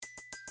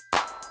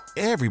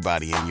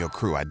Everybody in your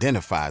crew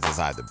identifies as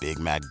either Big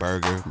Mac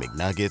Burger,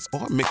 McNuggets,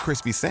 or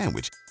McCrispy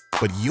Sandwich.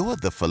 But you're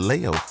the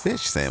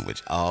Filet-O-Fish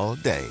Sandwich all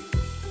day.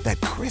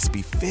 That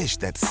crispy fish,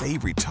 that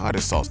savory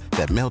tartar sauce,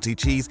 that melty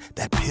cheese,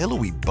 that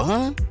pillowy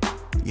bun.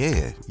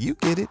 Yeah, you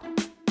get it.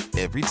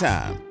 Every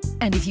time.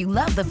 And if you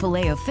love the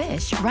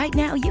Filet-O-Fish, right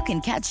now you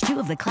can catch two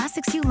of the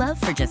classics you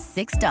love for just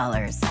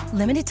 $6.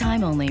 Limited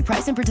time only.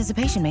 Price and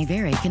participation may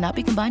vary. Cannot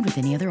be combined with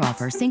any other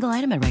offer. Single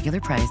item at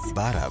regular price.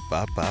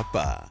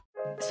 Ba-da-ba-ba-ba.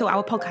 So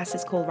our podcast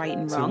is called Right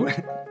and Wrong.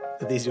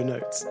 Are these your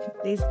notes?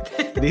 These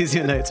These are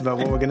your notes about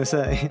what we're going to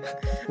say.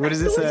 What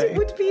does it say? It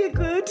would be a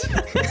good.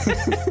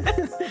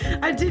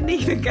 I didn't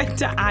even get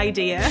to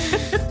idea.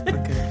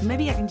 Okay.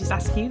 Maybe I can just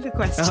ask you the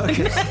question. Oh,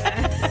 okay.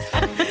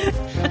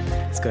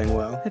 It's going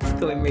well. It's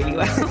going really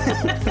well.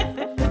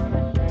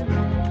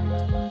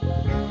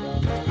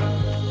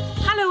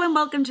 Hello and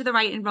welcome to the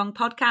Right and Wrong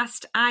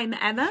podcast. I'm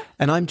Emma.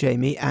 And I'm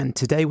Jamie, and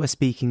today we're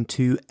speaking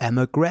to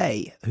Emma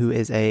Grae, who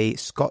is a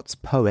Scots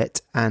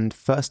poet and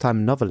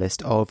first-time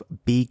novelist of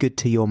Be Good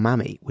to Your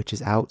Mammy, which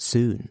is out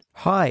soon.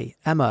 Hi,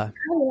 Emma.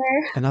 Hello.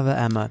 Another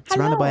Emma. Hello.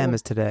 Surrounded by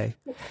Emmas today.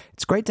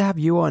 It's great to have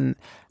you on.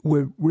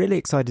 We're really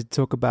excited to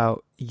talk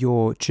about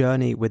your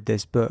journey with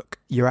this book.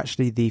 You're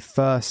actually the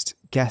first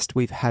guest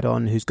we've had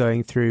on who's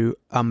going through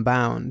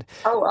Unbound.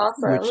 Oh,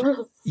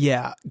 awesome.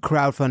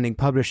 Crowdfunding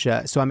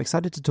publisher. So I'm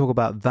excited to talk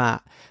about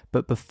that.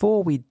 But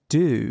before we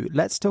do,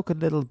 let's talk a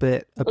little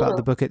bit about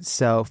the book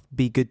itself,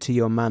 Be Good to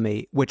Your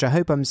Mammy, which I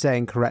hope I'm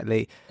saying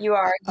correctly. You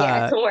are.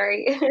 Yeah, don't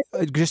worry.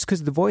 Just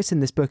because the voice in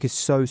this book is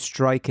so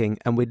striking,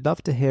 and we'd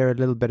love to hear a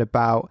little bit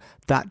about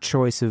that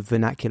choice of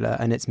vernacular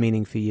and its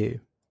meaning for you.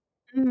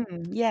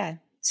 Yeah.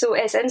 So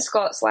it's in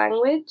Scots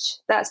language.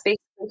 That's basically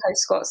how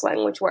Scots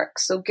language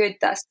works. So good,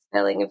 that's the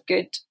spelling of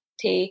good,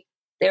 tay.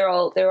 They're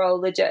all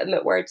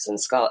legitimate words in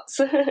Scots.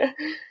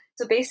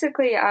 So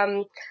basically,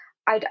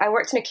 I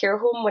worked in a care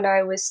home when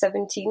I was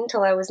 17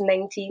 till I was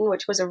 19,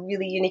 which was a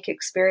really unique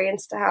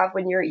experience to have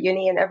when you're at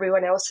uni and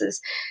everyone else is,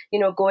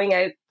 going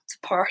out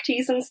to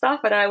parties and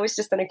stuff, and I was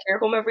just in a care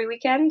home every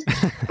weekend.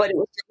 But it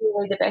was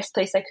really the best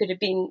place I could have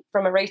been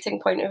from a writing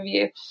point of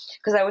view,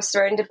 because I was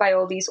surrounded by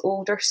all these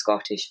older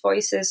Scottish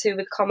voices who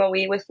would come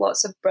away with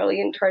lots of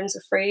brilliant turns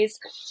of phrase.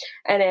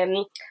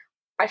 And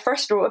I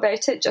first wrote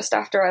about it just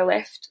after I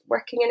left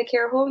working in a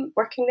care home,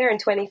 working there in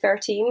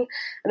 2013,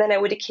 and then I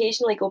would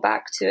occasionally go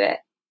back to it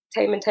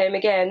time and time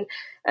again.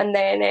 And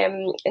then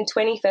in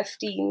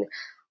 2015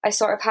 I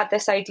sort of had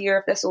this idea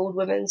of this old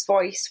woman's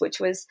voice, which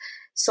was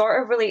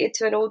sort of related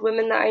to an old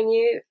woman that I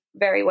knew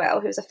very well,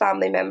 who was a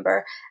family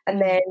member.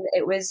 And then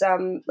it was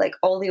like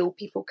all the old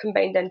people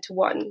combined into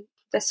one,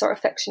 this sort of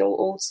fictional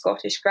old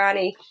Scottish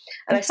granny.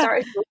 And I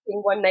started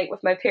joking one night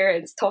with my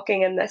parents,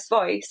 talking in this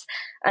voice.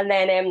 And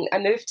then I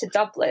moved to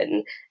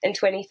Dublin in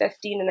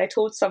 2015, and I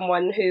told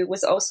someone who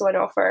was also an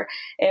author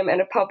in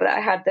a pub that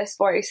I had this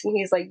voice, and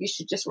he's like, you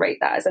should just write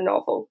that as a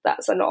novel.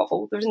 That's a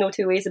novel. There's no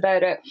two ways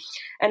about it.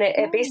 And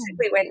it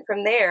basically went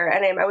from there.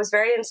 And I was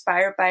very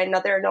inspired by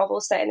another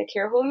novel set in a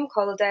care home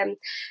called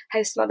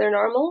House Mother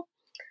Normal.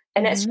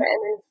 And it's written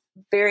in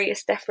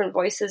various different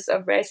voices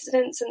of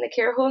residents in the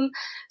care home.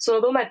 So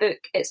although my book,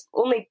 it's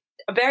only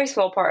a very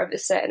small part of it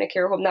set in a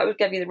care home, that would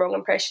give you the wrong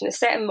impression. It's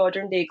set in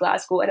modern day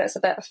Glasgow, and it's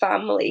about a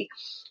family,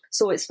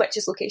 so it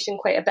switches location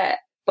quite a bit,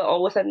 but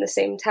all within the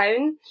same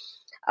town.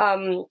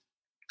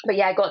 But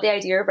yeah, I got the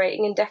idea of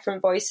writing in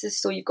different voices.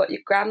 So you've got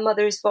your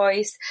grandmother's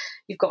voice,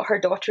 you've got her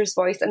daughter's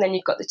voice, and then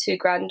you've got the two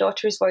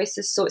granddaughters'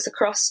 voices. So it's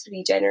across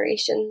 3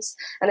 generations.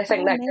 And I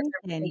think that gives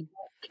a really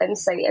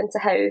insight into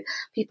how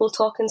people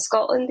talk in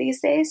Scotland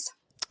these days.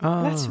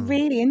 Oh. That's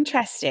really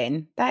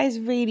interesting. That is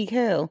really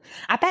cool.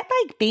 I bet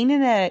being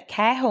in a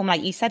care home,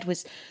 like you said,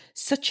 was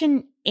such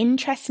an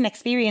interesting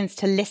experience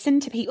to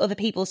listen to other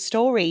people's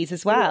stories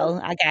as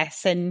well, I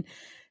guess, and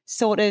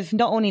sort of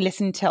not only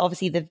listen to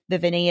obviously the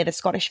veneer, the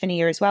Scottish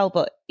veneer as well,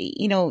 but,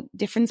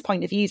 different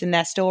point of views in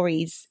their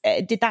stories.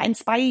 Did that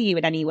inspire you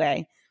in any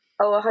way?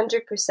 Oh,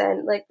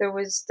 100%. Like there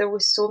was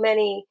so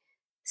many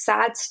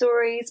sad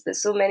stories, but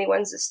so many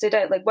ones that stood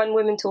out. Like one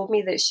woman told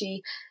me that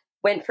she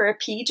went for a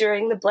pee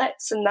during the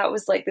Blitz, and that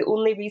was like the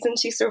only reason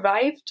she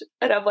survived.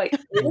 And I'm like,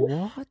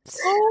 what?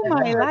 Oh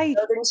my life!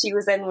 The building she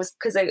was in was,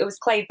 because it was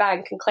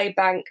Clydebank, and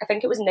Clydebank, I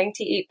think it was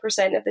 98%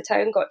 of the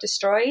town got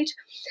destroyed.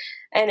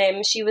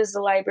 And she was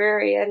the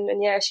librarian,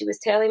 and yeah, she was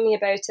telling me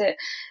about it.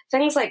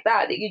 Things like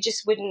that you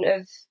just wouldn't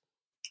have,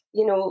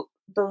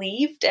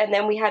 believed. And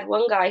then we had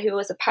one guy who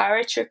was a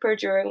paratrooper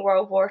during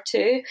World War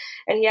II,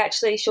 and he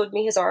actually showed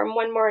me his arm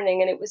one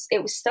morning, and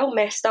it was still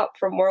messed up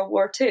from World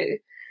War II.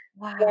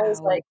 Wow. And I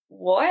was like,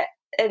 what?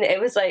 And it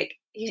was like,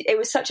 it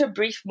was such a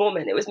brief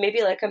moment. It was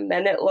maybe like a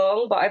minute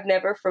long, but I've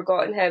never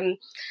forgotten him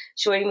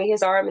showing me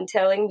his arm and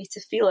telling me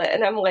to feel it.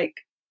 And I'm like,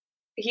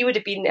 he would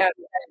have been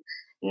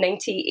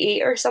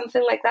 98 or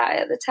something like that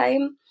at the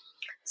time.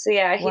 So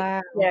yeah,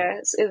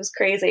 it was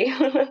crazy.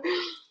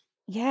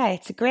 Yeah,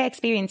 it's a great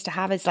experience to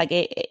have as like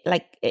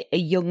a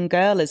young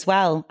girl as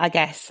well, I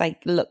guess,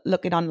 like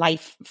looking on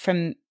life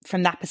from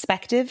that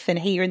perspective and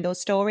hearing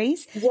those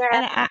stories. Yeah.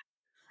 And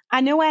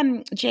I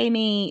know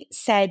Jamie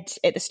said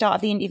at the start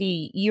of the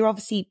interview, you're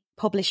obviously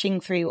publishing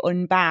through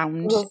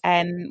Unbound,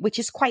 which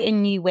is quite a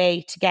new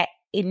way to get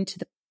into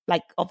the,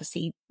 like,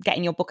 obviously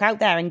getting your book out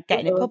there and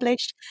getting it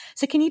published.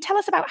 So can you tell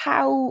us about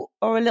how,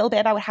 or a little bit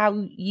about how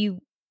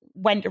you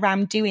went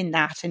around doing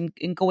that and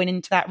going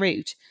into that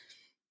route?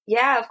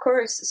 Yeah, of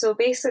course. So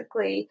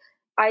basically,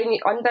 I knew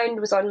Unbound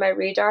was on my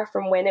radar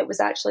from when it was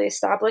actually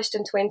established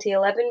in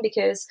 2011,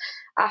 because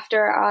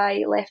after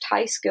I left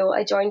high school,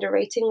 I joined a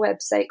writing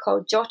website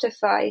called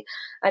Jotify,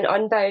 and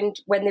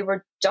Unbound, when they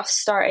were just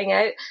starting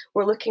out,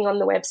 were looking on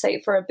the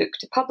website for a book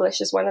to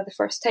publish as one of the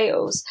first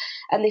titles.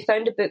 And they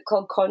found a book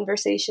called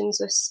Conversations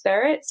with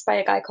Spirits by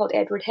a guy called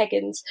Edward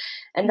Higgins.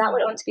 And that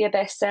went on to be a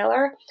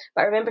bestseller.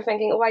 But I remember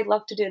thinking, oh, I'd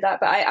love to do that.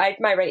 But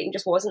my writing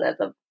just wasn't at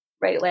the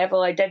right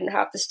level. I didn't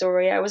have the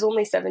story. I was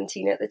only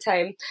 17 at the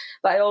time,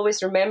 but I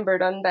always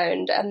remembered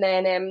Unbound. And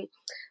then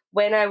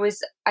when I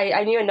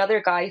knew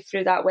another guy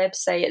through that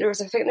website. I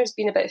think there's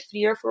been about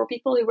 3 or 4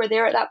 people who were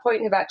there at that point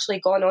who have actually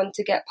gone on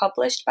to get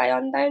published by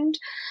Unbound.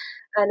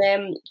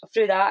 And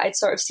through that, I'd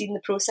sort of seen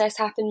the process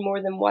happen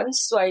more than once.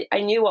 So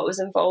I knew what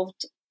was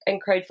involved in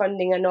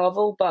crowdfunding a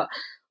novel, but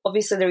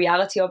obviously the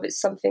reality of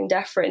it's something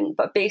different.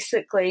 But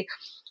basically,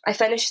 I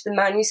finished the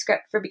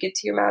manuscript for Be Good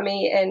to Your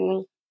Mammy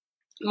in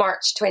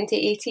March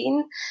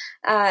 2018,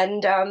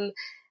 and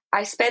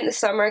I spent the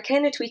summer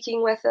kind of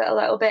tweaking with it a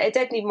little bit. It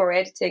did need more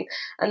editing,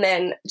 and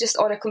then just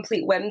on a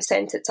complete whim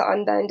sent it to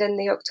Unbound in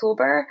the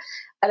October.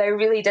 And I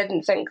really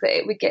didn't think that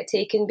it would get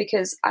taken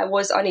because I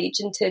was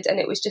unagented and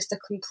it was just a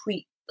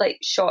complete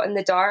shot in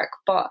the dark.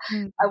 But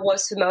I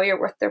was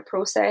familiar with their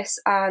process,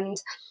 and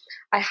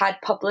I had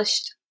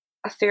published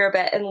a fair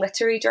bit in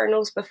literary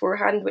journals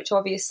beforehand, which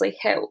obviously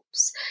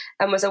helps,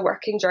 and was a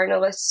working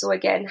journalist. So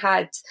again,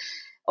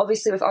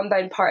 obviously with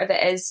Unbound, part of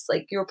it is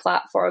your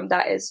platform.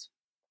 That is,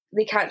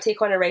 they can't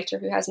take on a writer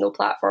who has no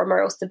platform,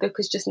 or else the book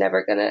is just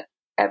never going to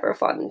ever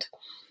fund.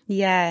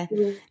 Yeah,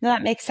 no,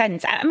 that makes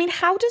sense. I mean,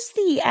 how does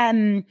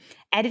the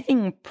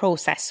editing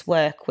process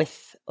work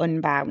with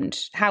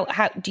Unbound? How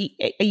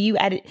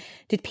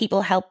did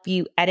people help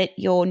you edit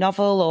your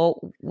novel,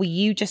 or were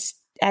you just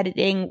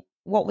editing?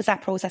 What was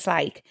that process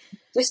like?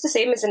 Just the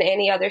same as in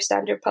any other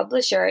standard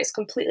publisher. It's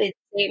completely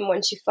the same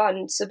once you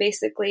fund. So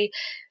basically,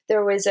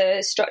 there was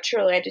a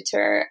structural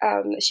editor.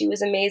 She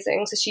was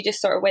amazing. So she just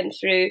sort of went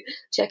through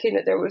checking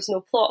that there was no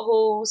plot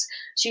holes.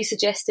 She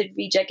suggested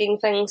rejigging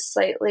things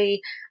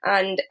slightly.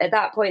 And at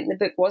that point, the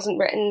book wasn't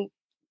written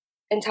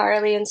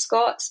entirely in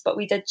Scots, but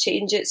we did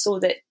change it so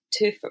that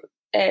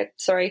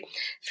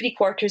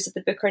 3/4 of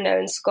the book are now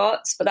in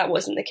Scots, but that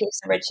wasn't the case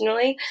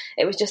originally.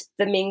 It was just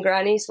the main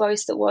granny's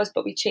voice that was,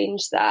 but we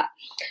changed that.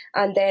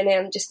 And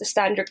then just a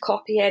standard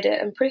copy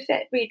edit and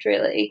proofread,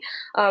 really.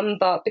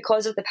 But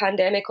because of the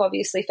pandemic,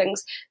 obviously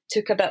things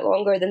took a bit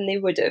longer than they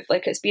would have.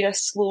 It's been a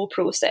slow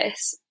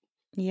process.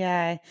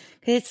 Yeah,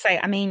 it's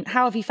I mean,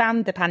 how have you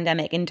found the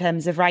pandemic in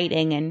terms of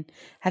writing? And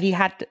have you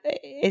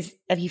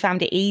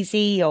found it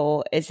easy,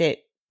 or is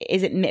it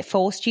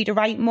forced you to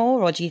write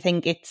more, or do you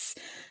think it's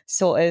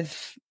sort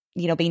of,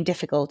 been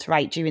difficult to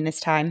write during this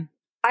time?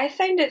 I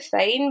found it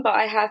fine, but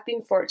I have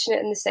been fortunate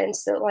in the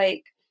sense that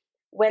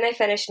when I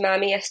finished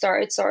Mammy, I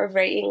started sort of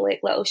writing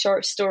little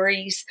short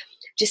stories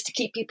just to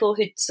keep people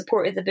who'd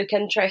supported the book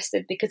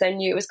interested, because I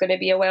knew it was going to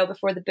be a while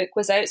before the book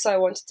was out, so I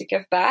wanted to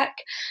give back.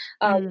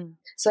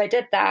 So I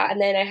did that,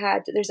 and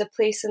then there's a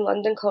place in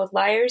London called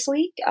Liars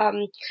League,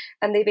 and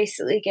they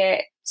basically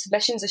get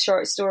submissions of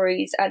short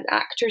stories and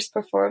actors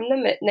perform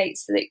them at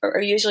nights that are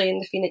usually in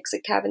the Phoenix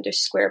at Cavendish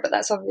Square, but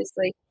that's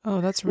obviously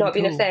that's really not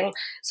been a thing.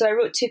 So I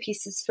wrote 2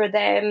 pieces for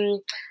them.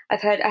 I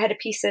had a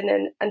piece in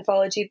an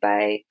anthology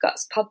by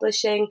Guts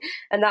Publishing,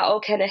 and that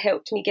all kind of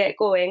helped me get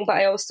going. But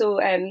I also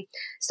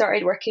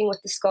started working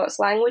with the Scots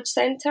Language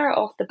Centre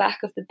off the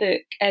back of the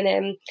book,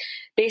 and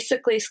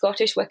basically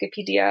Scottish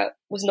Wikipedia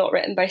was not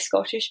written by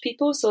Scottish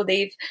people, so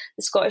the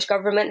Scottish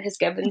government has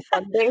given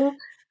funding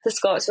to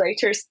Scots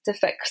writers to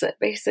fix it,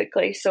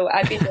 basically. So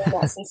I've been doing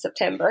that since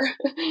September.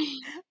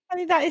 I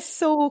mean, that is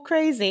so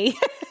crazy.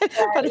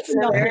 But it's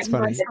not. That's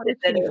funny.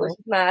 It was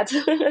mad.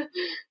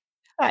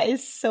 That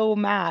is so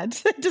mad.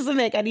 It doesn't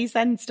make any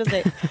sense, does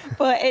it?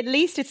 But at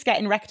least it's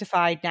getting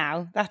rectified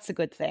now. That's a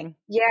good thing.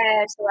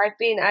 Yeah, so I've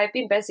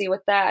been busy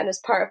with that, and as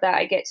part of that,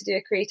 I get to do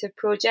a creative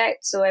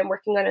project. So I'm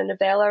working on a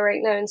novella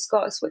right now in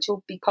Scots, which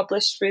will be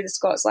published through the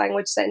Scots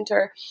Language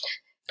Centre.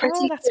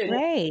 That's soon.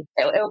 Great.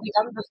 It'll be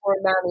done before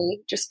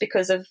Mammy, just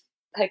because of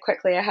how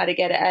quickly I had to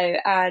get it out.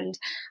 And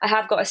I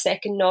have got a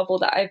second novel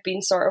that I've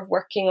been sort of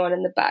working on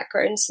in the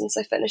background since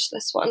I finished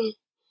this one.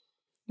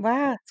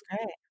 Wow, that's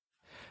great.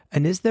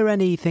 And is there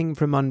anything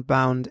from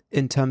Unbound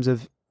in terms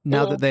of,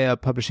 now that they are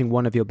publishing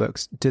one of your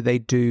books, do they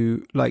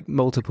do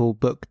multiple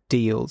book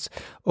deals,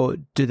 or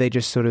do they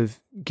just sort of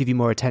give you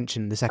more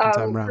attention the second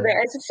time round?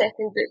 There is a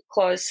second book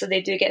clause, so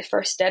they do get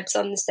first dibs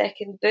on the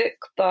second book,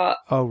 but...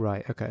 Oh,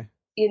 right, okay.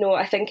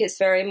 I think it's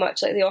very much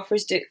the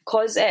offers do,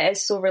 because it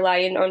is so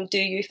reliant on, do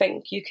you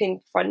think you can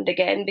fund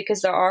again?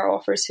 Because there are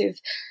authors who've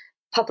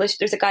published,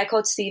 there's a guy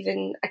called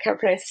Stephen, I can't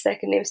pronounce his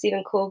second name,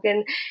 Stephen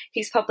Colgan.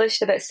 He's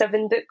published about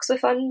 7 books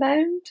with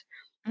Unbound.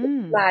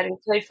 Mad, and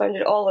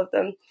crowdfunded all of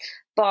them.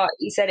 But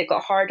he said it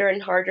got harder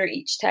and harder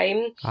each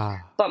time.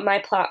 But my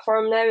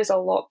platform now is a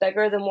lot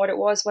bigger than what it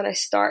was when I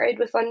started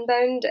with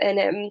Unbound.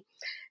 And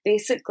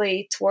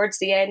basically towards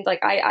the end,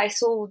 like I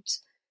sold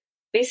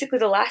basically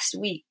the last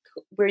week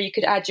where you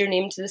could add your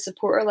name to the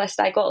supporter list.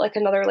 I got like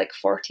another like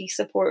 40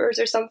 supporters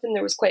or something.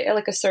 There was quite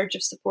a surge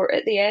of support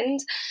at the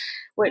end,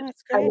 which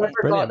I never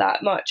got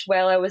that much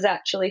while I was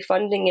actually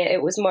funding it.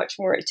 It was much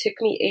more. It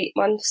took me 8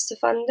 months to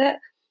fund it.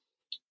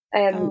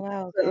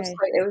 Wow, okay.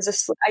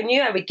 I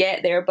knew I would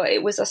get there, but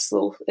it was a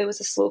slow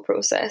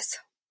process.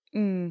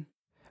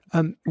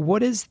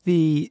 What is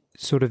the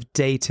sort of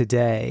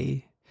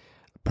day-to-day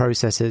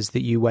processes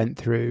that you went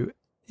through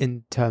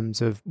in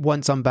terms of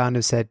once Unbound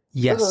has said,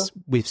 yes,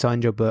 we've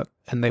signed your book,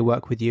 and they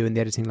work with you in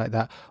the editing like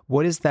that,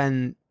 what is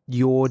then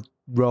your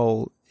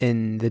role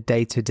in the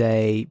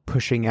day-to-day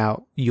pushing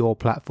out your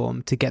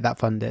platform to get that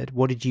funded?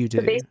 What did you do?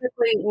 So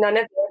basically, none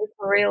of the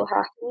editorial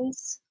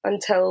happens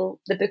until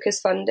the book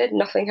is funded.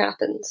 Nothing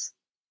happens.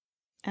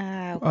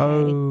 Okay.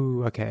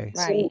 Oh, okay.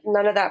 So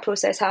none of that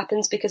process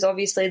happens because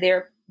obviously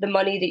the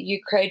money that you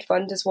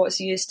crowdfund is what's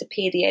used to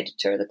pay the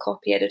editor, the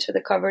copy editor,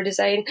 the cover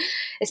design.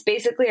 It's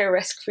basically a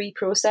risk-free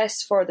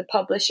process for the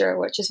publisher,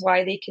 which is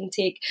why they can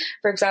take,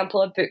 for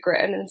example, a book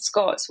written in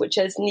Scots, which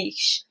is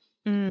niche.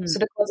 So because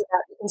of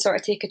that, you can sort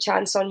of take a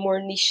chance on more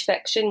niche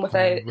fiction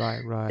without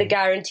the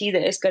guarantee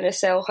that it's going to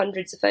sell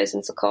hundreds of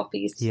thousands of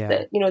copies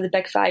that, the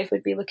big five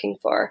would be looking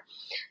for.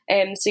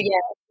 How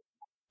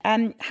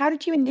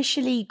did you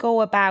initially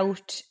go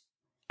about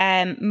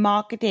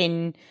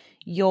marketing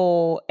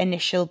your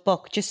initial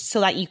book just so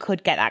that you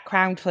could get that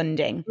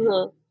crowdfunding?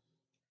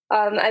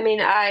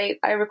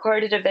 I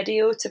recorded a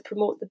video to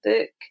promote the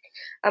book,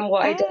 and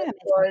what I did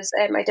was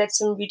I did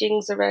some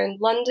readings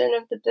around London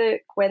of the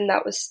book when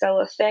that was still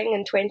a thing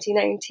in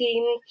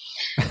 2019,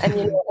 and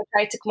I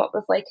tried to come up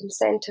with like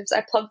incentives.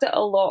 I plugged it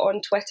a lot on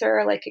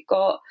Twitter. Like I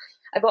got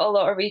a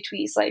lot of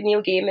retweets. Like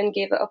Neil Gaiman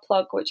gave it a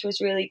plug, which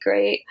was really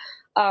great.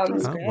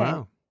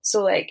 Wow!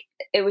 So like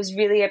it was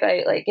really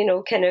about like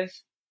kind of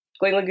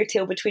going on your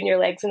tail between your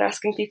legs and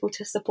asking people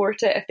to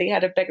support it if they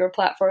had a bigger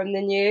platform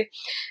than you.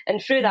 And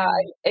through that,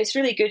 it's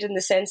really good in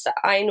the sense that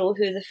I know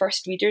who the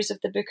first readers of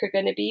the book are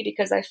going to be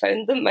because I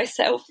found them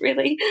myself,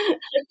 really.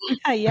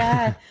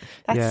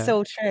 That's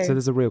so true. So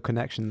there's a real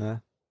connection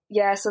there.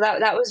 Yeah, so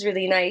that was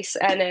really nice.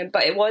 And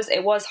but it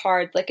was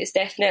hard. Like it's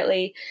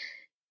definitely,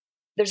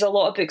 there's a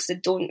lot of books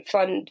that don't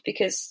fund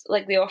because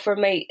like the offer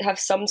might have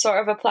some sort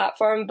of a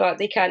platform, but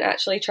they can't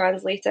actually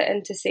translate it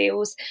into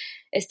sales.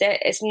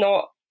 It's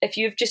not. If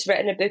you've just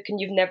written a book and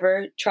you've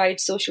never tried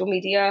social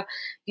media,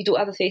 you don't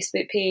have a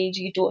Facebook page,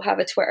 you don't have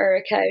a Twitter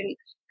account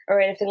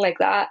or anything like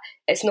that,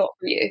 it's not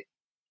for you.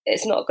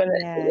 It's not going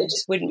to, it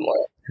just wouldn't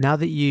work. Now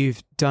that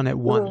you've done it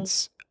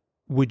once,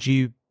 would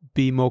you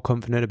be more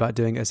confident about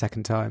doing it a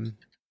second time?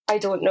 I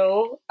don't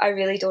know. I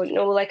really don't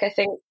know. Like, I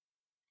think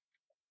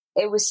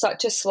it was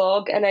such a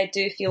slog, and I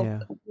do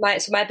feel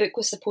my book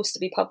was supposed to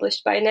be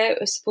published by now.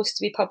 It was supposed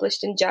to be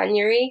published in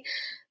January,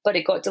 but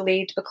it got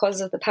delayed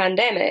because of the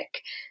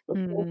pandemic.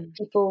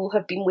 People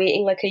have been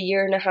waiting like a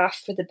year and a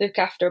half for the book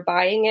after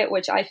buying it,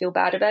 which I feel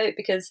bad about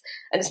because,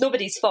 and it's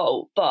nobody's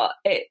fault, but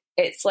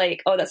it's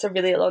like, oh, that's a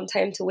really long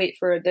time to wait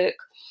for a book.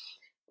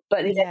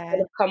 But they've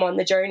kind of come on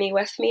the journey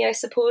with me, I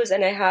suppose,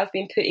 and I have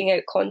been putting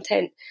out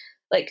content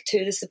like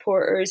to the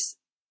supporters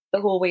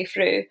the whole way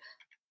through.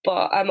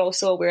 But I'm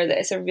also aware that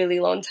it's a really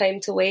long time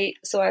to wait.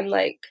 So I'm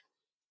like,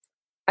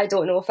 I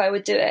don't know if I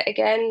would do it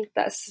again.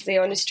 That's the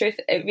honest truth.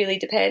 It really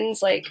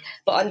depends. Like,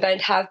 but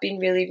Unbound have been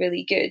really,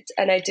 really good,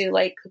 and I do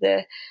like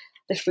the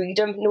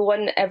freedom. No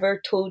one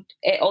ever told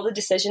all the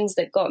decisions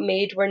that got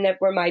made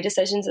were my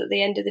decisions. At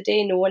the end of the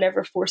day, no one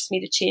ever forced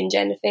me to change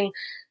anything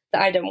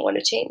that I didn't want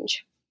to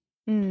change.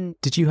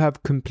 Did you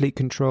have complete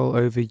control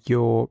over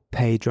your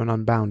page on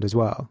Unbound as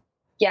well?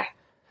 Yeah.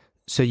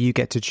 So you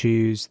get to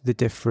choose the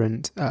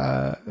different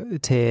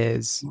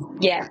tiers,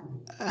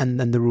 and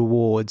then the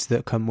rewards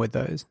that come with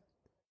those.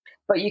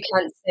 But you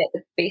can't set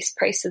the base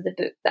price of the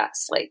book.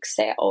 That's like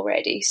set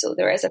already. So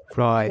there is a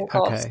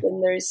cost,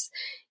 and there's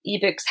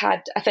ebooks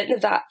I think the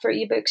VAT for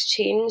ebooks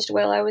changed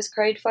while I was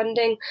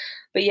crowdfunding.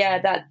 But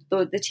that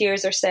the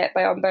tiers are set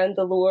by Unbound,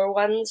 the lower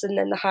ones, and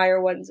then the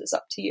higher ones, it's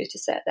up to you to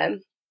set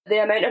them.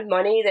 The amount of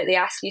money that they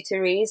ask you to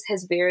raise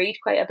has varied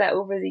quite a bit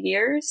over the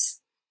years.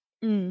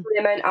 The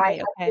amount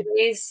I had to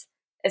raise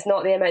is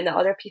not the amount that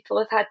other people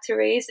have had to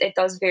raise. It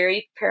does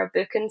vary per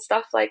book and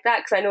stuff like that,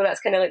 because I know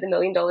that's kind of like the $1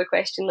 million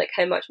question, like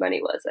how much money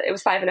was it? It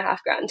was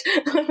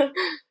 $5,500.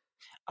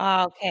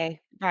 Okay,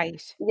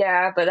 right.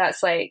 Yeah, but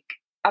that's like,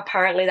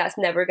 apparently that's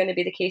never going to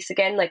be the case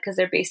again, like, because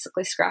they're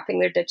basically scrapping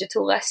their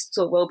digital list,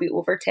 so it will be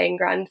over 10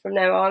 grand from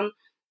now on.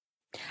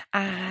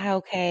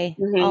 Okay.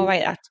 All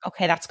right.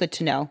 That's good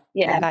to know.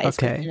 Yeah, that is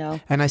good to know.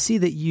 And I see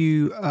that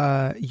you,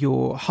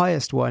 your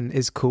highest one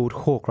is called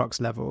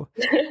Horcrux level,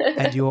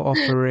 and you're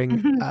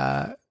offering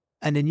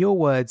and in your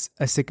words,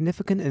 a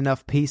significant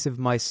enough piece of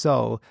my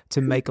soul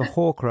to make a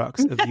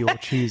Horcrux of your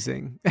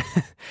choosing.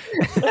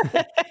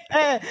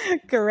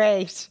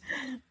 Great.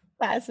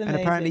 That's amazing. And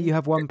apparently you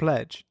have one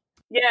pledge.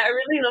 Yeah, a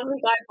really lovely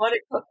guy bought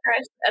it called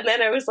Chris, and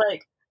then I was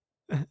like,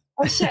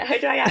 oh shit, how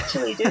do I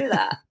actually do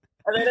that?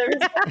 And then I was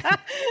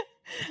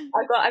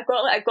I've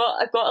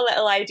got a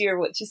little idea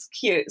which is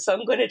cute, so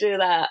I'm going to do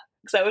that.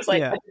 Because I was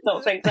like, I did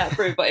not think that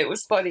through, but it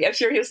was funny. I'm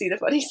sure you'll see the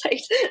funny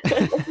side.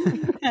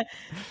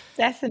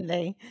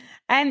 Definitely.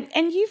 And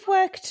you've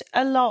worked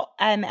a lot,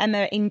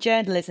 Emma, in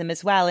journalism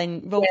as well,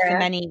 and wrote for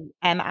many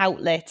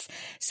outlets.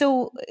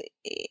 So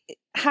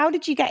how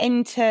did you get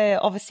into,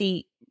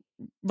 obviously,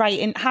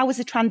 writing? How was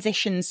the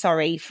transition,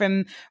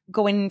 from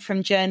going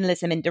from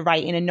journalism into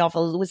writing a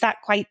novel? Was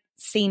that quite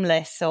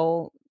seamless?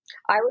 Or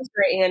I was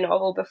writing a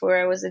novel before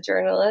I was a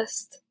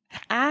journalist.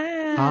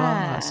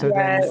 So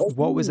then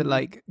what was it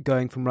like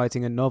going from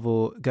writing a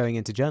novel going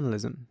into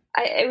journalism?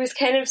 It was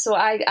kind of, so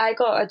I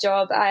got a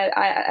job I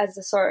as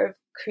a sort of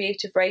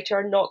creative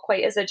writer, not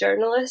quite as a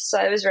journalist. So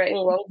I was writing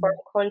long form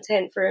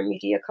content for a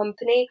media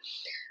company,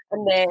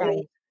 and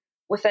then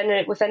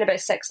within about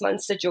 6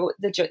 months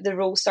the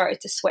role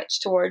started to switch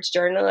towards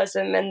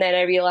journalism, and then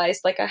I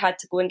realised like I had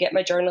to go and get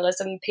my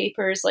journalism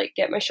papers, like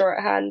get my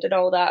shorthand and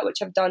all that,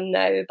 which I've done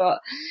now. But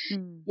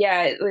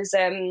it was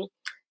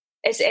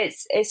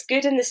it's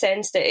good in the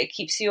sense that it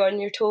keeps you on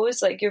your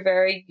toes. Like you're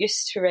very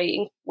used to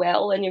writing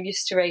well, and you're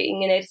used to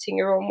writing and editing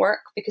your own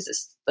work, because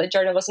it's like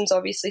journalism's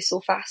obviously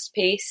so fast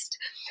paced.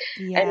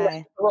 And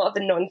like, a lot of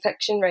the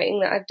non-fiction writing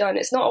that I've done,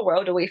 it's not a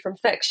world away from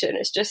fiction.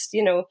 It's just,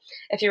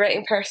 if you're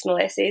writing personal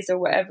essays or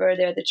whatever,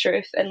 they're the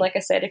truth. And like I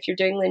said, if you're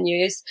doing the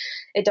news,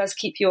 it does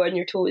keep you on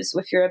your toes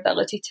with your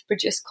ability to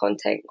produce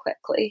content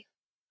quickly.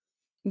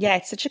 Yeah,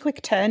 it's such a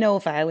quick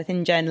turnover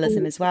within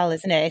journalism as well,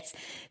 isn't it?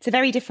 It's a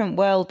very different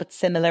world, but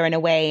similar in a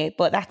way.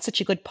 But that's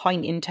such a good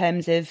point in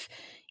terms of,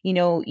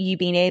 you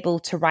being able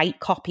to write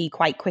copy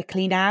quite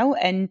quickly now.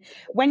 And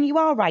when you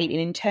are writing,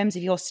 in terms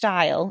of your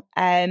style,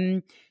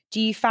 do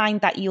you find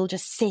that you'll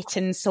just sit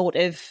and sort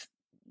of,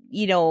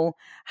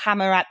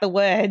 hammer at the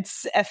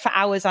words for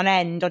hours on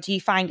end? Or do you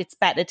find it's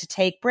better to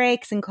take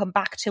breaks and come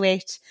back to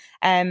it?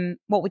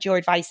 What would your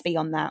advice be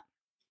on that?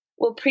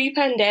 Well,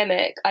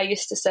 pre-pandemic, I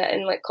used to sit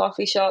in like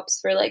coffee shops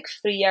for like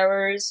 3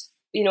 hours.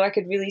 I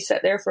could really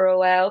sit there for a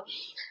while.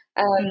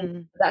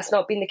 That's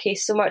not been the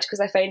case so much because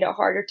I find it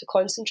harder to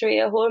concentrate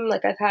at home.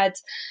 Like I've had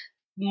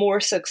more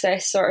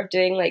success sort of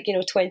doing like,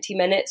 20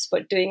 minutes,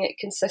 but doing it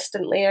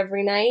consistently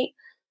every night.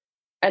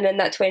 And in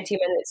that 20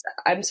 minutes,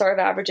 I'm sort of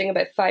averaging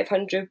about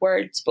 500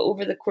 words. But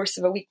over the course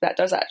of a week, that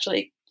does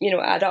actually,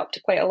 add up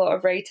to quite a lot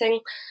of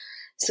writing.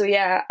 So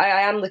yeah,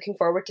 I am looking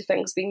forward to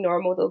things being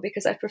normal though,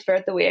 because I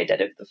preferred the way I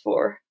did it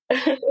before.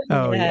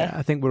 Yeah,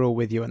 I think we're all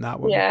with you on that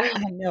one. Yeah,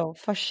 I know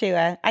for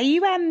sure. Are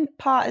you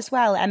part as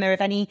well, Emma,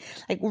 of any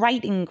like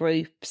writing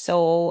groups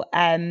or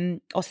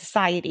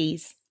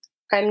societies?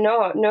 I'm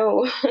not.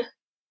 No.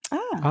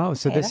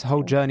 So this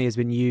whole journey has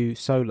been you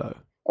solo.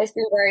 It's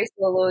been very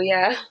solo,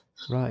 yeah.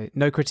 Right.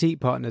 No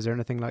critique partners or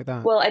anything like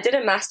that? Well, I did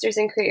a master's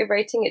in creative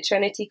writing at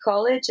Trinity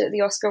College at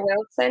the Oscar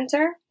Wilde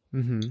Centre.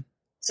 Mm-hmm.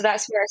 So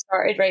that's where I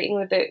started writing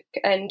the book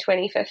in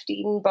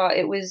 2015, but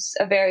it was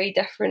a very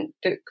different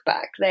book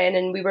back then.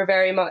 And we were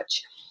very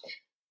much,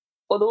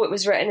 although it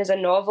was written as a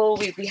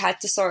novel, we had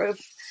to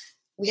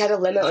we had a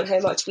limit on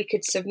how much we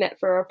could submit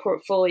for our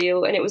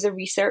portfolio, and it was a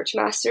research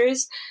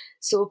master's.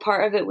 So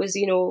part of it was,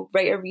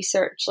 write a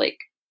research like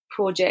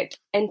project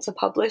into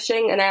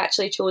publishing, and I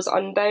actually chose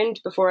Unbound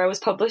before I was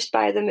published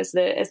by them as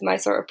my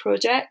sort of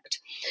project.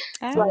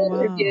 So I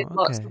interviewed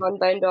lots of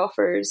Unbound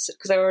authors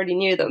because I already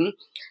knew them,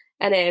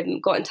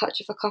 and got in touch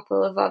with a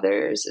couple of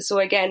others. So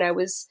again, I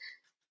was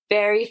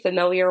very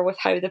familiar with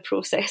how the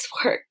process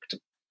worked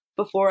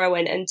before I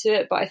went into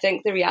it. But I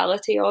think the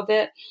reality of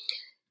it,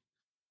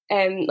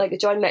 like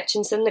John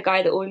Mitchinson, the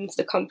guy that owns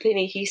the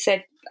company, he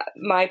said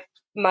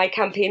my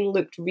campaign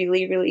looked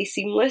really, really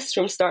seamless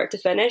from start to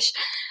finish.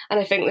 And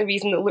I think the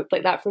reason it looked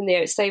like that from the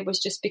outside was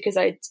just because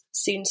I'd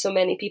seen so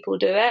many people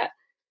do it.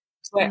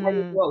 So I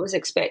knew what was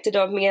expected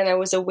of me, and I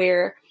was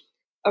aware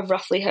of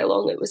roughly how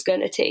long it was going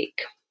to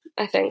take.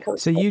 I think.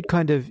 So you'd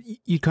kind of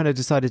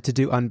decided to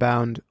do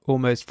Unbound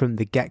almost from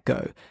the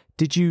get-go.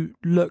 Did you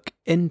look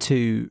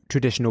into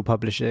traditional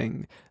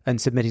publishing and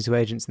submitting to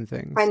agents and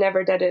things? I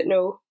never did it,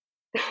 no.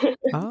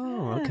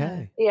 Oh,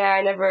 okay. Yeah,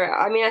 I never.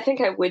 I mean, I think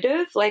I would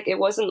have. Like, it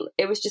was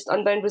just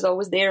Unbound was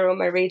always there on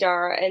my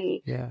radar,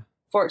 and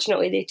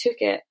fortunately they took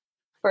it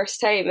first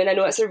time. And I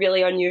know it's a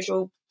really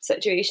unusual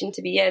situation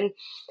to be in.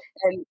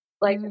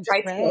 I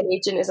tried to get an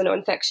agent as a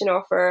non-fiction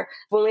offer.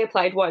 I've only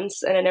applied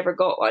once and I never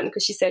got one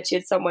because she said she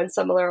had someone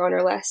similar on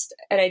her list.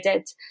 And I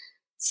did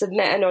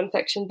submit a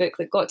non-fiction book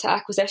that got to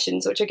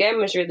acquisitions, which again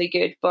was really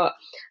good. But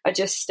I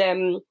just,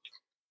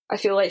 I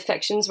feel like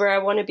fiction's where I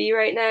want to be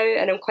right now.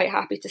 And I'm quite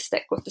happy to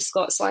stick with the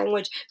Scots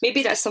language.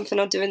 Maybe that's something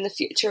I'll do in the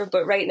future.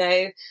 But right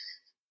now,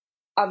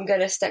 I'm going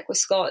to stick with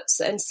Scots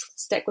and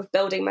stick with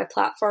building my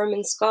platform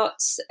in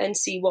Scots and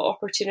see what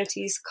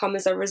opportunities come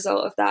as a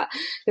result of that.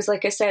 Because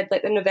like I said,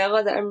 like the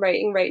novella that I'm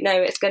writing right now,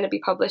 it's going to be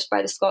published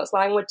by the Scots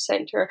Language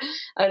Centre,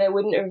 and I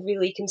wouldn't have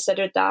really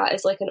considered that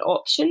as like an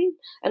option.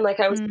 And like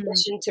I was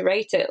commissioned to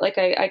write it, like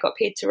I got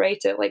paid to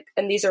write it, like,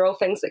 and these are all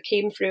things that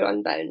came through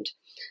Unbound.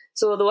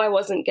 So although I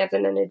wasn't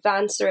given an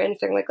advance or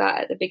anything like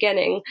that at the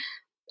beginning,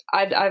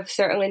 I've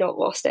certainly not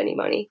lost any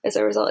money as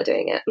a result of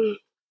doing it.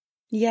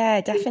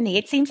 Yeah, definitely.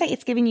 It seems like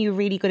it's giving you a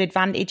really good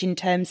advantage in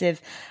terms of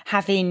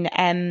having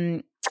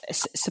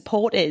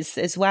supporters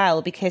as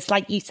well, because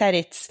like you said,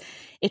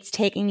 it's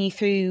taking you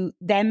through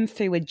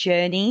a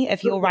journey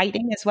of your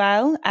writing as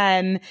well.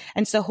 And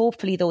so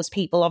hopefully those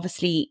people,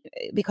 obviously,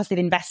 because they've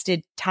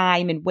invested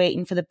time and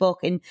waiting for the book,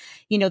 and,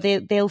 you know,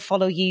 they'll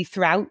follow you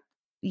throughout,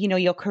 you know,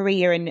 your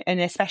career, and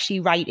especially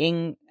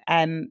writing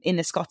in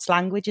the Scots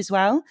language as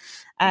well.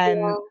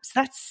 So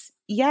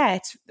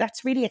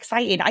that's really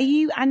exciting.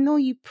 I know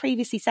you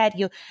previously said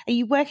are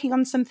you working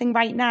on something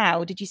right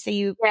now? Did you say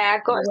you? Yeah,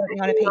 I've got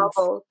a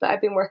novel that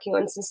I've been working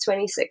on since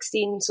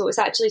 2016. So it's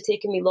actually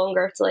taken me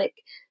longer to, like,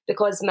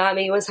 because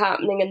Mammy was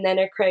happening and then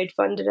I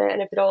crowdfunded it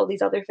and I've got all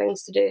these other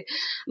things to do.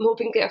 I'm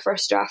hoping to get a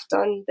first draft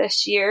done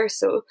this year.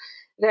 So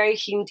very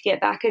keen to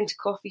get back into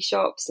coffee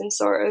shops and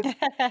sort of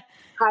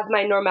have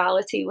my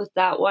normality with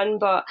that one.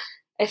 But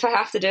if I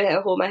have to do it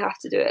at home, I have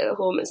to do it at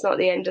home. It's not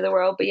the end of the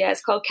world. But yeah, it's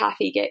called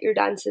Kathy, Get Your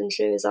Dancing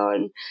Shoes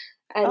On.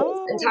 And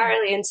it's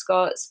entirely in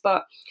Scots.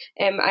 But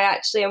I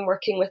actually am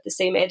working with the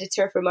same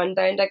editor from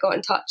Unbound. I got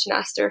in touch and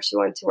asked her if she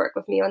wanted to work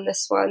with me on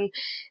this one.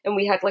 And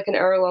we had like an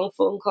hour-long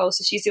phone call.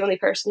 So she's the only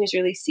person who's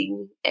really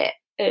seen it.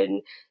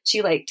 And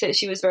she liked it.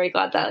 She was very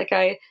glad that like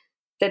I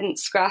didn't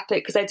scrap it,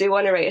 because I do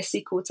want to write a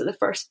sequel to the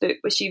first book,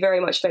 but she very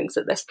much thinks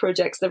that this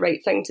project's the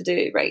right thing to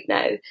do right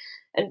now.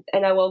 And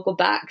I will go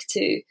back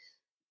to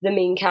the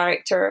main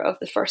character of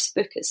the first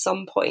book at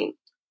some point,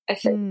 I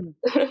think.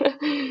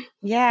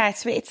 Yeah,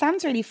 it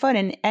sounds really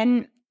fun.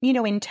 And, you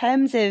know, in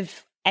terms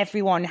of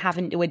everyone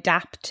having to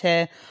adapt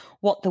to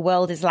what the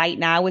world is like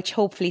now, which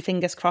hopefully,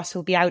 fingers crossed,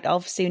 will be out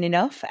of soon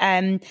enough,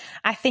 I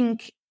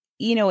think,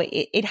 you know,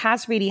 it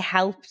has really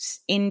helped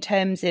in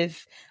terms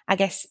of, I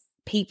guess,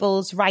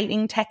 people's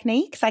writing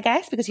techniques, I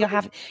guess, because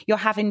you're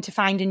having to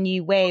find a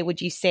new way,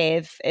 would you say,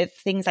 of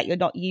things that you're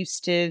not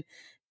used to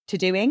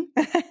doing,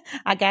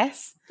 I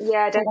guess.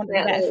 Yeah,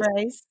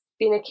 definitely.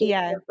 Been a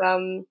case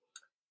of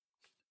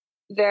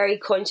very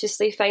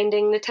consciously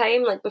finding the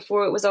time. Like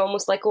before it was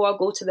almost like, oh, I'll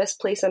go to this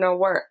place and I'll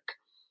work.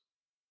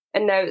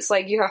 And now it's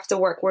like you have to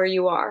work where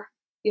you are.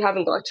 You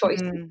haven't got a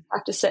choice. You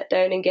have to sit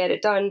down and get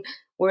it done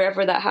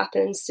wherever that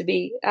happens to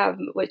be,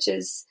 which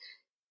is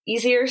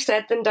easier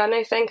said than done,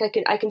 I think.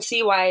 I can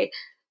see why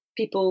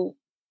people,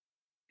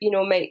 you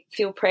know, might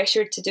feel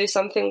pressured to do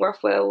something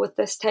worthwhile with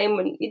this time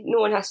when no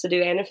one has to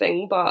do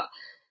anything. But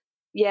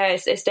yeah,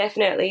 it's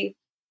definitely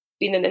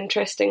been an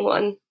interesting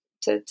one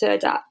to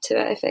adapt to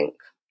it, I think.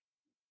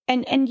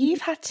 And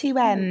you've had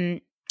to,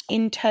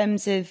 in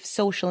terms of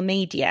social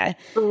media,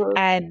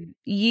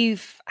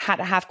 you've had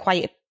to have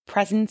quite a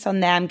presence on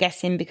there, I'm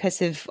guessing,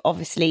 because of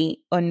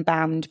obviously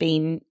Unbound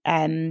being,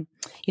 you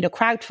know,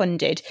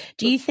 crowdfunded.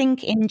 Do you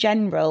think in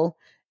general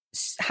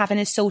having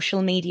a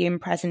social media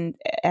presence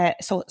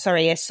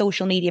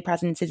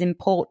is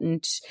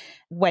important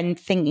when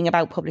thinking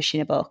about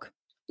publishing a book?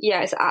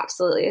 Yeah, it's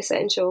absolutely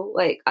essential.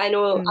 Like I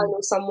know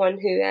someone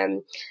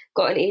who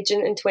got an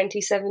agent in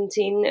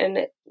 2017,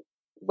 and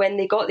when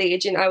they got the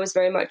agent, I was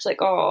very much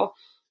like, oh,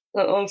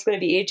 it's going to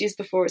be ages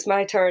before it's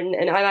my turn.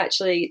 And I'm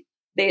actually,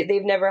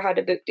 they've never had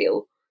a book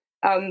deal.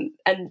 And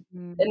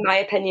in my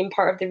opinion,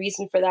 part of the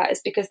reason for that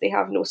is because they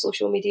have no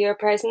social media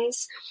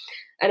presence.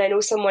 And I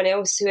know someone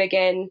else who,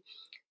 again,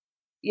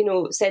 you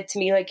know, said to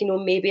me, like, you know,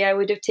 maybe I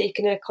would have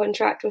taken a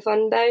contract with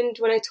Unbound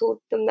when I told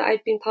them that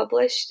I'd been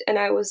published. And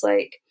I was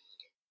like,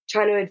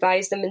 trying to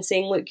advise them and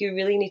saying, look, you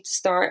really need to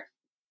start,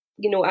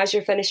 you know, as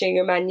you're finishing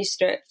your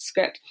manuscript,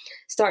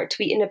 start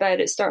tweeting about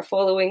it, start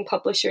following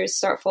publishers,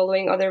 start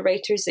following other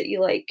writers that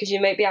you like, because you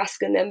might be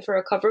asking them for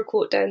a cover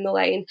quote down the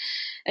line.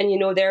 And, you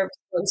know, their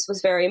response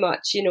was very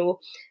much, you know,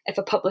 if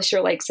a publisher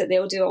likes it,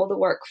 they'll do all the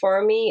work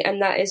for me.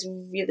 And that is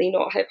really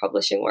not how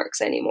publishing works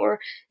anymore.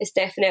 It's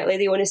definitely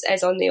the onus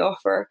is on the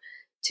author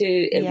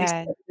to at least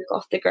get the book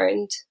off the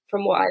ground,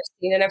 from what I've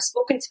seen. And I've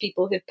spoken to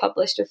people who've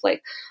published with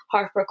like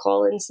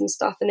HarperCollins and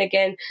stuff. And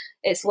again,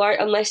 it's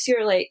unless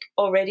you're like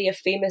already a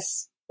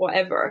famous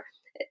whatever,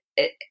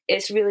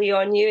 it's really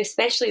on you,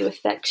 especially with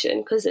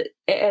fiction, because it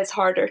is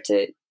harder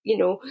to, you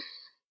know,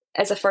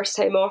 as a first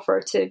time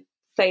author, to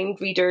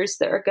find readers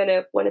that are going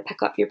to want to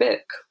pick up your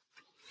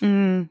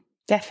book.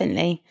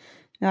 Definitely.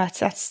 No,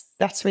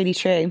 that's really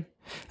true.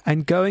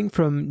 And going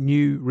from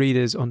new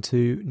readers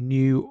onto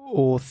new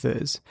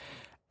authors,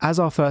 as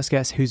our first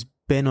guest who's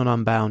been on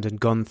Unbound and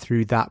gone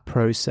through that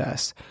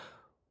process,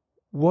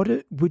 what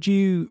would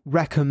you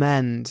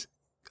recommend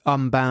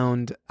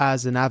Unbound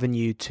as an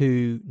avenue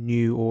to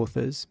new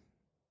authors?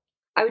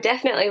 I would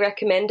definitely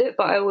recommend it,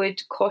 but I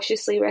would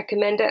cautiously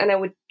recommend it, and I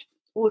would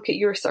look at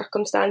your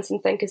circumstance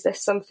and think, is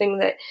this something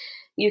that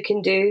you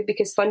can do,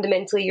 because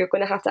fundamentally you're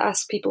going to have to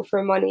ask people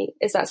for money.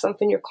 Is that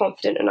something you're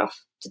confident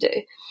enough to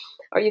do?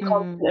 Are you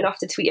confident enough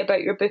to tweet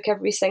about your book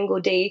every single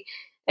day?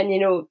 And, you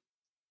know,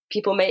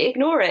 people might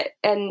ignore it.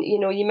 And, you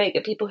know, you might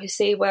get people who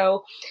say,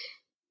 well,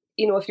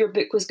 you know, if your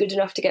book was good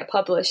enough to get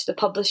published, the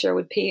publisher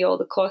would pay all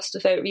the cost,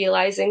 without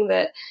realizing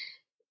that,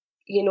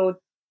 you know,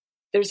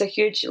 there's a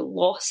huge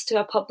loss to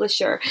a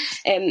publisher.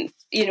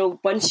 You know,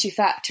 once you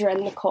factor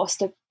in the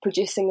cost of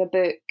producing a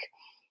book,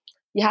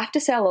 you have to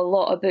sell a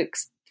lot of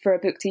books for a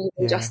book to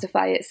even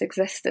justify its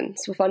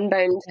existence. With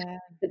Unbound,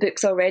 the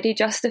book's already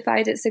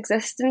justified its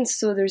existence,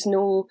 so there's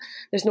no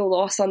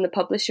loss on the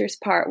publisher's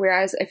part.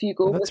 Whereas if you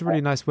go, that's a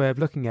really nice way of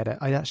looking at it.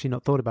 I'd actually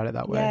not thought about it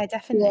that way. Yeah,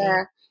 definitely.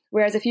 Yeah.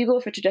 Whereas if you go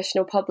for a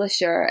traditional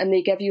publisher and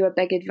they give you a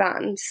big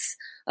advance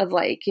of,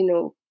 like, you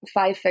know,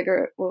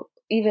 five-figure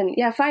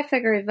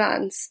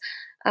advance,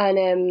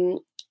 and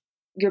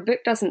your book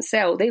doesn't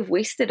sell, they've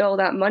wasted all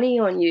that money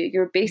on you.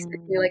 You're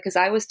basically, like, as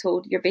I was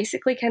told, you're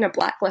basically kind of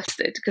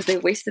blacklisted because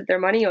they've wasted their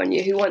money on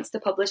you. Who wants to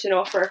publish an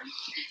author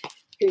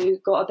who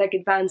got a big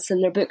advance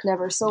and their book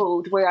never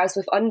sold? Whereas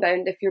with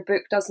Unbound, if your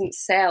book doesn't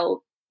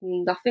sell,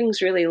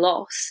 nothing's really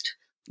lost.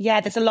 Yeah,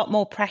 there's a lot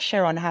more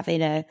pressure on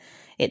having it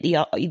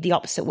the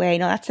opposite way.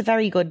 No, that's a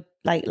very good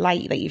light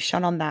that you've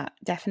shone on that,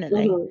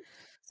 definitely.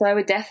 So I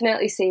would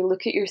definitely say,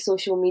 look at your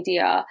social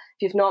media.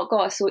 If you've not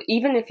got, so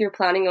even if you're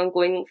planning on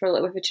going for,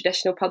 like, with a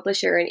traditional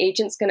publisher, an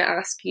agent's going to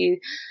ask you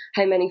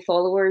how many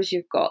followers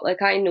you've got.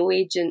 Like, I know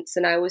agents,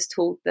 and I was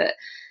told that,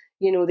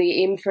 you know, they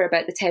aim for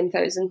about the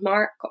 10,000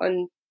 mark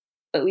on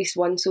at least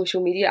one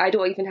social media. I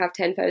don't even have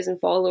 10,000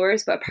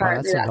 followers, but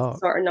apparently that's the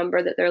sort of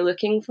number that they're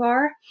looking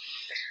for.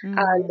 And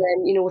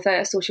then, you know,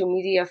 without a social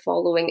media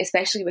following,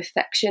 especially with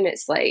fiction,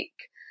 it's like,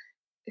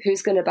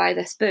 who's going to buy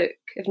this book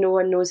if no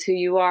one knows who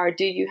you are?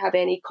 Do you have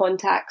any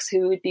contacts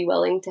who would be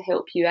willing to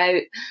help you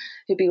out,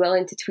 who'd be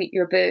willing to tweet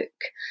your book?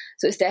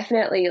 So it's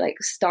definitely, like,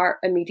 start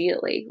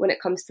immediately when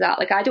it comes to that.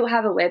 Like, I don't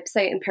have a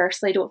website, and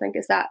personally don't think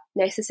it's that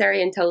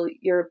necessary until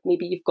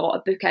you've got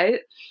a book out.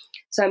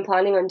 So I'm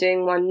planning on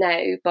doing one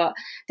now, but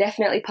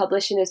definitely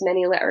publishing as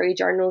many literary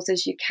journals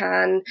as you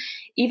can,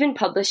 even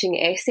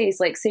publishing essays.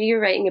 Like, say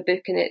you're writing a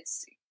book and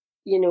it's,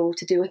 you know,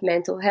 to do with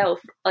mental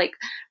health, like,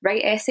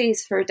 write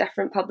essays for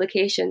different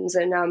publications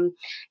and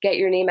get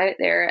your name out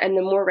there. And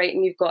the more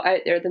writing you've got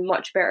out there, the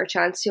much better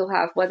chance you'll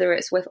have, whether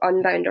it's with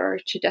Unbound or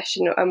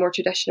a more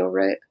traditional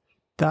route.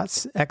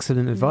 That's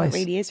excellent advice. It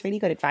really is really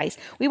good advice.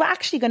 We were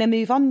actually going to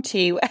move on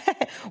to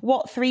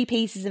what 3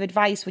 pieces of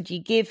advice would you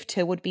give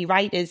to would-be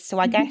writers? So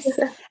I guess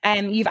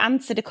you've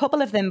answered a couple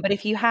of them, but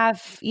if you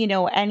have, you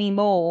know, any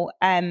more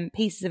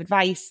pieces of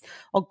advice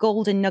or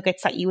golden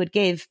nuggets that you would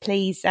give,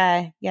 please,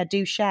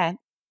 do share.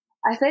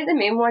 I think the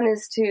main one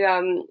is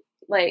to,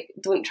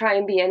 don't try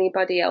and be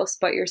anybody else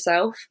but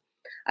yourself.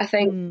 I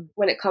think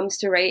when it comes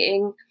to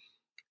writing,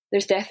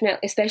 there's definitely,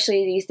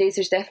 especially these days,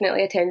 there's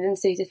definitely a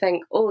tendency to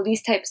think, oh,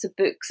 these types of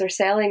books are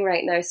selling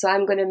right now, so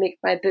I'm going to make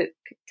my book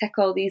tick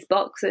all these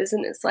boxes.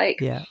 And it's like,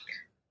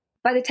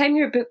 by the time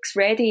your book's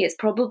ready, it's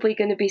probably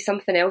going to be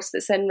something else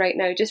that's in right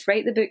now. Just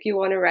write the book you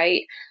want to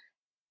write,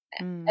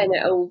 and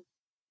it'll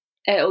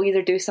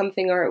either do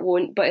something or it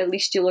won't, but at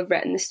least you'll have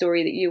written the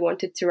story that you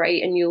wanted to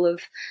write, and you'll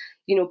have,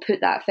 you know,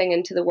 put that thing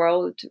into the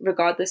world,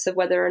 regardless of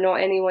whether or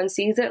not anyone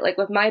sees it. Like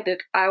with my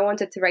book, I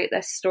wanted to write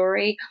this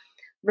story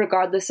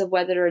regardless of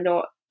whether or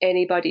not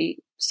anybody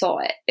saw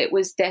it. It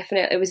was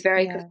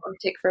very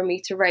cathartic for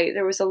me to write.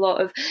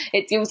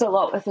 It deals a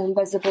lot with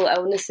invisible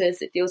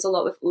illnesses. It deals a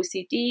lot with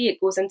OCD.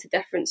 It goes into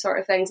different sort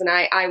of things. And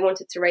I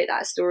wanted to write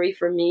that story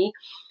for me,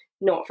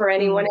 not for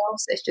anyone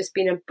else. It's just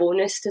been a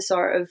bonus to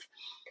sort of,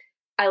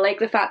 I like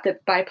the fact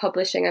that by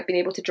publishing, I've been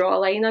able to draw a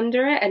line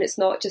under it, and it's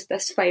not just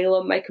this file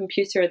on my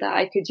computer that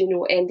I could, you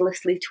know,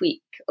 endlessly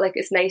tweak. Like,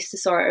 it's nice to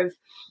sort of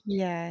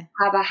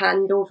have a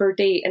handover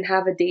date and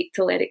have a date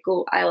to let it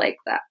go. I like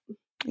that.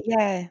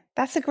 Yeah,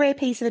 that's a great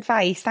piece of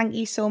advice. Thank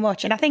you so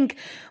much. And I think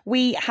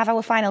we have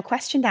our final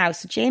question now.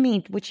 So,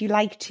 Jamie, would you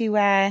like to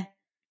answer?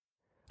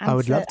 I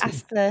would love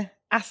to.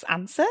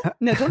 Answer?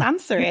 No, don't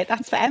answer it.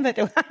 That's for Emma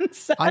to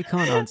answer. I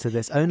can't answer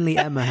this. Only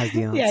Emma has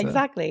the answer. Yeah,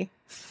 exactly.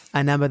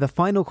 And Emma, the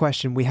final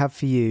question we have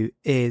for you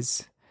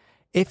is,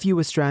 if you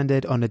were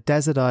stranded on a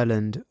desert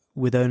island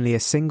with only a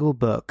single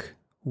book,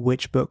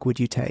 which book would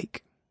you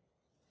take?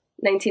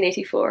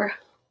 1984.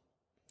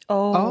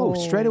 Oh,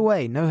 straight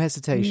away. No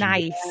hesitation.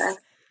 Nice. Yeah.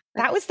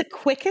 That was the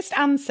quickest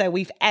answer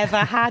we've ever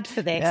had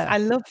for this. I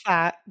love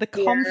that. The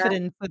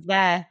confidence was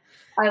there.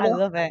 I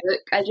love it.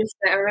 I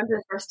remember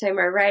the first time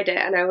I read it,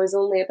 and I was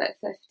only about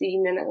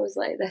 15, and I was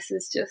like, this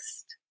is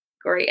just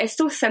great. It's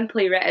so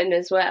simply written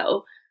as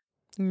well.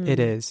 It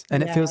is.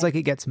 And it feels like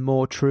it gets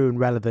more true and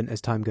relevant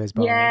as time goes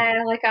by.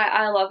 Yeah, like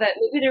I love it.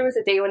 Maybe there was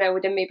a day when I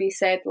would have maybe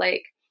said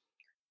like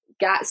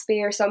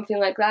Gatsby or something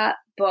like that,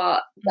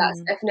 but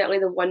that's definitely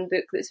the one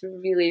book that's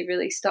really,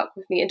 really stuck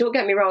with me. And don't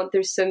get me wrong,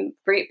 there's some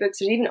great books.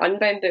 There's even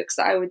Unbound books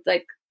that I would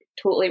like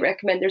totally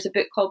recommend. There's a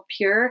book called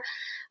Pure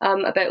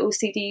about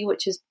OCD,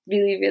 which is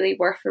really, really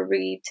worth a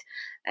read.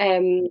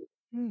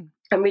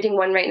 I'm reading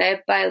one right now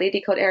by a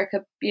lady called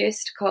Erica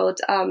Bust called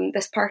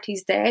This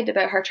Party's Dead,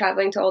 about her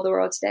travelling to all the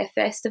world's death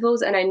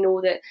festivals. And I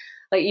know that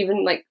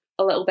even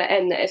a little bit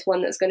in, that it's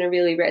one that's going to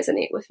really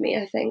resonate with me,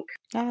 I think.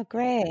 Oh,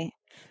 great.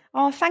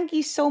 Oh, thank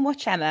you so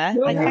much, Emma.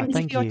 Thank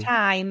you for your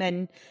time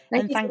and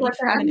thank you for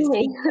coming to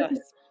speak to us.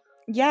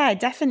 Yeah,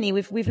 definitely.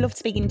 We've loved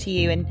speaking to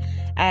you,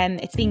 and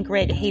it's been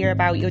great to hear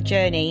about your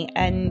journey.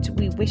 And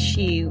we wish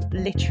you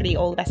literally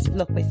all the best of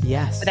luck with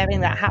everything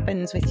that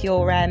happens with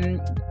your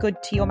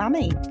Good to Your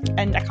Mammy.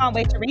 And I can't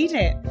wait to read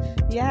it.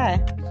 Yeah.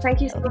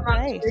 Thank you so much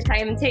for your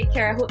time, and take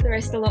care. I hope the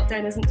rest of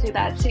lockdown isn't too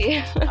bad to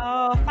you.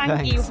 Oh,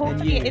 thanks. You.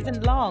 Hopefully it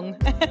isn't long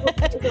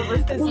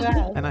as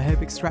well. And I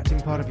hope extracting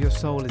part of your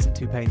soul isn't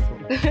too painful.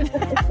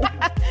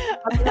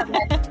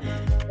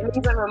 It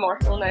means I'm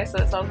immortal now, so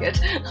it's all good.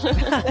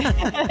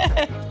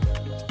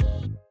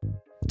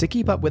 To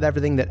keep up with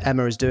everything that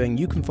Emma is doing,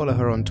 you can follow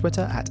her on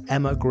Twitter at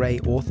Emma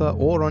Grae Author,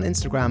 or on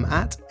Instagram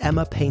at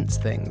Emma Paints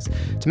Things.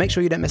 To make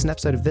sure you don't miss an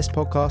episode of this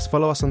podcast,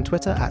 follow us on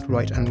Twitter at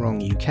Right and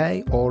Wrong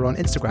UK, or on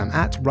Instagram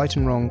at Right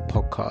and Wrong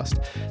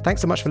Podcast.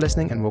 Thanks so much for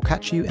listening, and we'll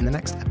catch you in the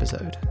next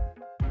episode.